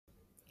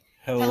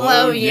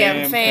Hello, Yam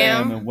Yam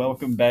Fam. and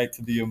welcome back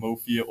to the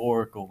Amofia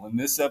Oracle. In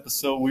this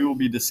episode, we will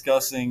be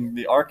discussing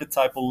the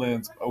archetypal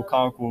lens of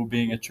Okonkwo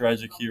being a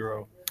tragic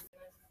hero.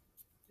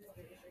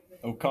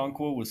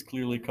 Okonkwo was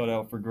clearly cut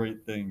out for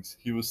great things.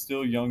 He was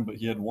still young, but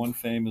he had won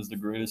fame as the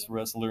greatest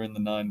wrestler in the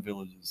 9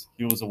 villages.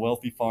 He was a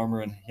wealthy farmer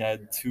and he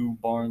had 2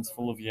 barns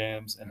full of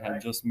yams and had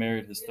just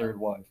married his third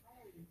wife.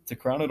 To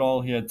crown it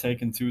all, he had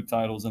taken 2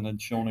 titles and had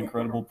shown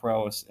incredible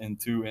prowess in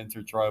 2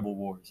 intertribal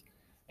wars.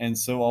 And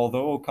so,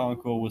 although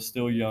Okonkwo was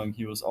still young,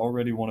 he was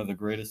already one of the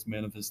greatest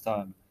men of his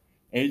time.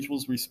 Age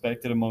was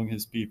respected among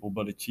his people,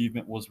 but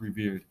achievement was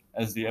revered.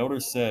 As the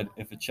elders said,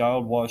 if a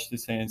child washed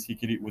his hands, he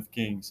could eat with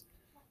kings.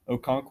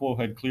 Okonkwo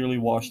had clearly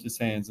washed his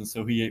hands, and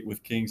so he ate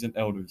with kings and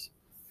elders.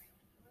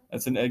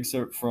 That's an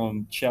excerpt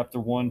from chapter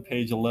 1,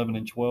 page 11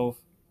 and 12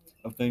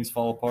 of Things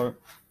Fall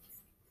Apart.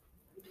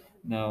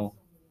 Now,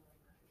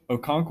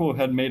 Okonkwo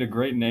had made a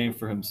great name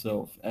for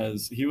himself,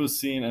 as he was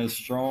seen as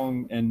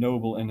strong and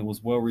noble and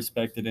was well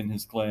respected in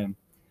his clan.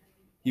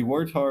 He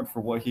worked hard for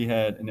what he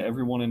had, and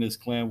everyone in his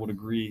clan would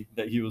agree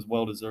that he was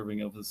well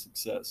deserving of his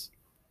success.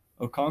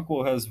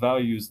 Okonkwo has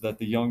values that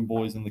the young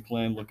boys in the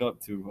clan look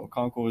up to.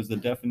 Okonkwo is the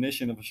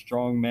definition of a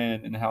strong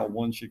man and how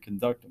one should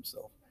conduct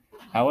himself.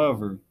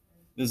 However,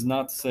 this is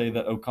not to say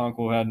that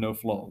Okonkwo had no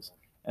flaws.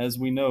 As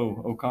we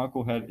know,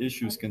 Okonkwo had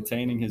issues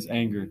containing his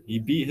anger. He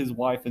beat his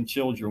wife and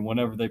children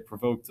whenever they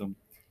provoked him.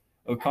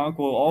 Okonkwo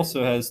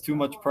also has too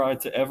much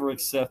pride to ever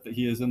accept that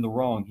he is in the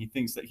wrong. He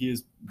thinks that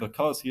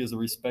because he is a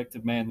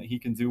respected man, that he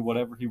can do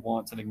whatever he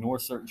wants and ignore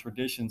certain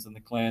traditions in the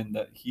clan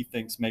that he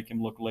thinks make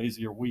him look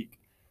lazy or weak.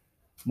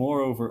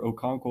 Moreover,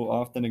 Okonkwo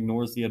often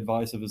ignores the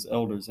advice of his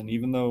elders, and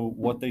even though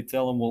what they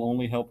tell him will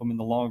only help him in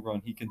the long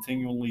run, he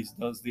continually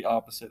does the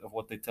opposite of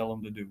what they tell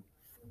him to do.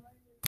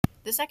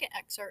 The second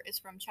excerpt is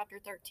from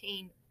chapter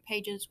 13,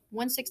 pages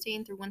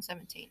 116 through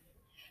 117.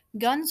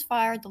 Guns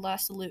fired the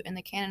last salute and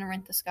the cannon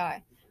rent the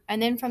sky,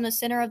 and then from the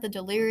center of the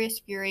delirious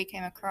fury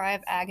came a cry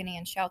of agony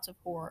and shouts of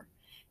horror.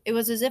 It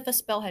was as if a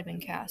spell had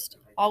been cast.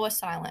 All was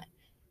silent.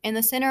 In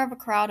the center of a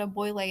crowd, a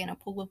boy lay in a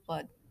pool of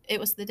blood. It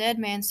was the dead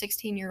man's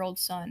 16-year-old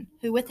son,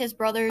 who with his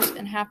brothers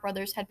and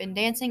half-brothers had been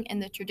dancing in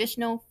the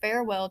traditional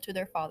farewell to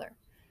their father.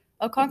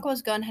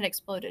 Okonkwo's gun had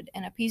exploded,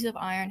 and a piece of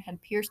iron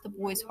had pierced the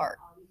boy's heart.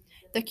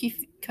 The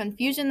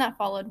confusion that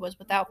followed was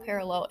without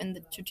parallel in the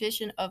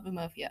tradition of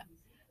Umofia.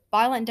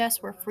 Violent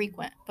deaths were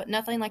frequent, but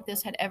nothing like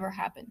this had ever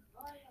happened.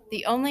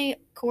 The only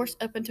course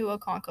open to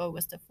Okonkwo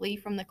was to flee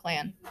from the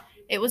clan.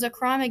 It was a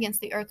crime against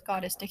the earth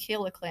goddess to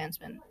kill a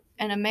clansman,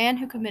 and a man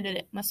who committed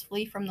it must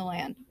flee from the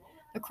land.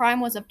 The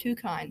crime was of 2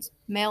 kinds,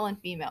 male and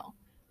female.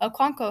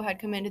 Okonkwo had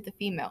committed the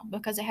female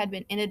because it had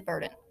been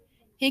inadvertent.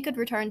 He could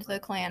return to the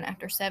clan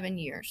after 7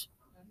 years.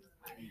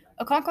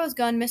 Okonkwo's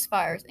gun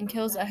misfires and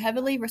kills a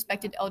heavily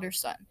respected elder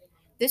son.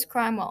 This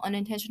crime, while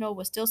unintentional,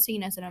 was still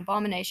seen as an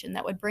abomination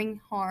that would bring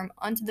harm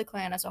unto the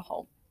clan as a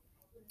whole.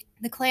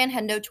 The clan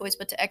had no choice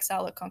but to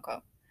exile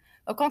Okonkwo.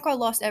 Okonkwo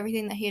lost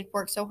everything that he had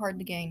worked so hard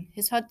to gain.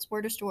 His huts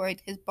were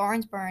destroyed, his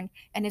barns burned,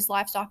 and his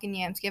livestock and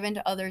yams given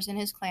to others in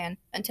his clan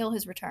until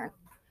his return.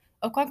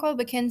 Okonkwo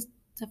begins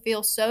to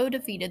feel so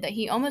defeated that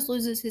he almost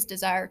loses his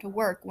desire to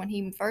work when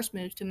he first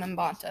moves to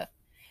Mbanta.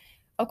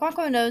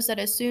 Okonkwo knows that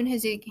as soon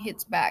as he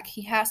gets back,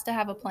 he has to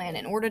have a plan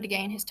in order to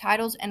gain his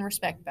titles and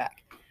respect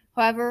back.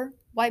 However,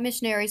 white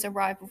missionaries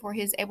arrive before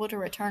he is able to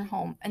return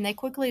home, and they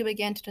quickly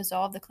begin to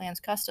dissolve the clan's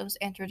customs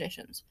and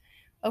traditions.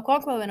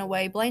 Okonkwo, in a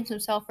way, blames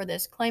himself for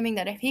this, claiming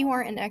that if he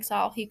weren't in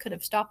exile, he could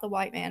have stopped the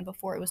white man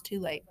before it was too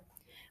late.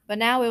 But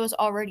now it was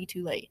already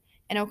too late,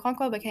 and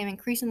Okonkwo became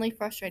increasingly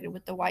frustrated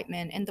with the white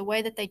men and the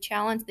way that they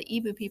challenged the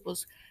Ibu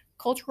people's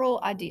cultural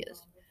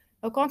ideas.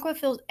 Okonkwo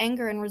feels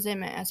anger and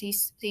resentment as he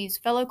sees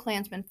fellow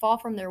clansmen fall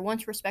from their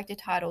once respected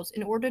titles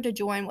in order to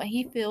join what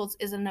he feels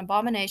is an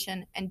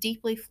abomination and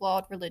deeply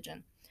flawed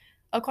religion.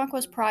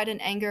 Okonkwo's pride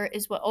and anger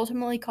is what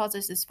ultimately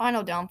causes his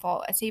final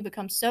downfall as he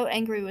becomes so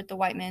angry with the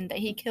white men that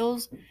he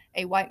kills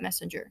a white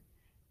messenger.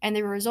 And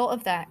the result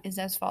of that is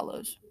as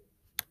follows.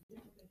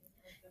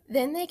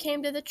 Then they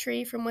came to the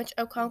tree from which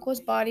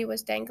Okonkwo's body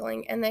was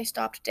dangling, and they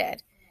stopped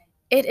dead.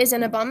 It is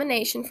an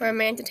abomination for a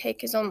man to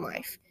take his own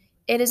life.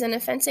 It is an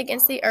offense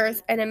against the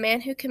earth, and a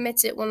man who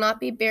commits it will not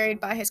be buried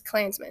by his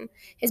clansmen.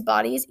 His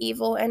body is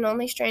evil, and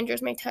only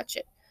strangers may touch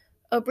it.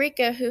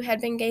 Obrika, who had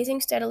been gazing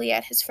steadily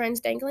at his friend's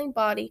dangling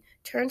body,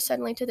 turned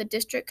suddenly to the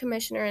district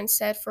commissioner and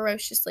said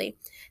ferociously,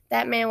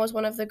 "That man was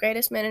one of the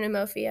greatest men in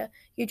Umofia.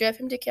 You drove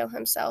him to kill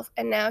himself,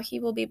 and now he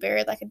will be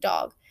buried like a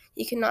dog."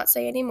 He could not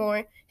say any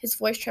more. His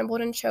voice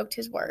trembled and choked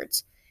his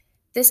words.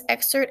 This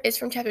excerpt is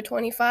from chapter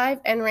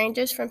 25 and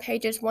ranges from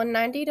pages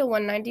 190 to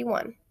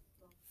 191.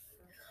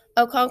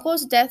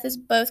 Okonkwo's death is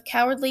both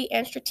cowardly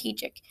and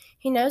strategic.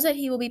 He knows that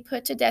he will be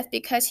put to death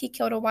because he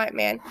killed a white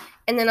man,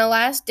 and in a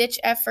last-ditch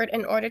effort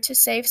in order to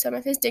save some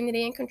of his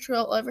dignity and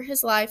control over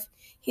his life,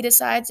 he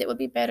decides it would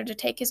be better to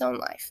take his own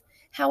life.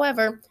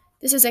 However,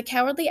 this is a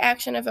cowardly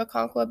action of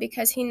Okonkwo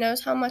because he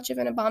knows how much of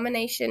an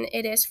abomination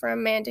it is for a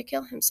man to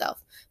kill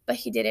himself, but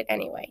he did it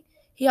anyway.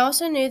 He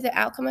also knew the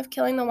outcome of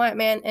killing the white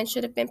man and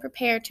should have been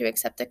prepared to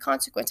accept the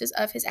consequences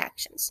of his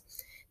actions.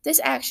 This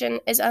action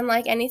is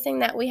unlike anything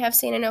that we have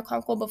seen in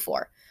Okonkwo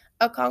before.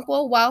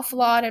 Okonkwo, while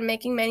flawed and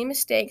making many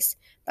mistakes,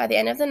 by the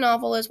end of the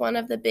novel is one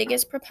of the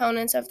biggest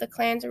proponents of the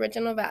clan's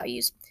original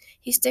values.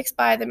 He sticks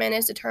by them and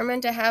is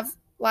determined to have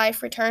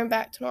life return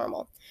back to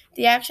normal.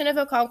 The action of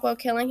Okonkwo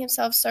killing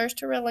himself serves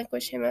to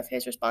relinquish him of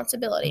his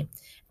responsibility,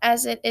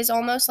 as it is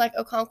almost like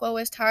Okonkwo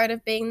is tired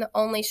of being the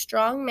only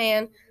strong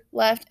man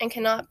left and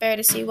cannot bear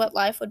to see what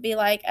life would be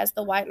like as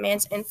the white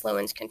man's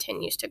influence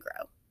continues to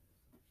grow.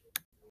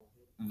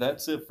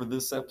 That's it for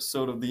this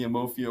episode of the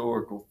Amofia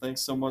Oracle.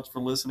 Thanks so much for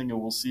listening, and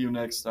we'll see you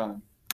next time.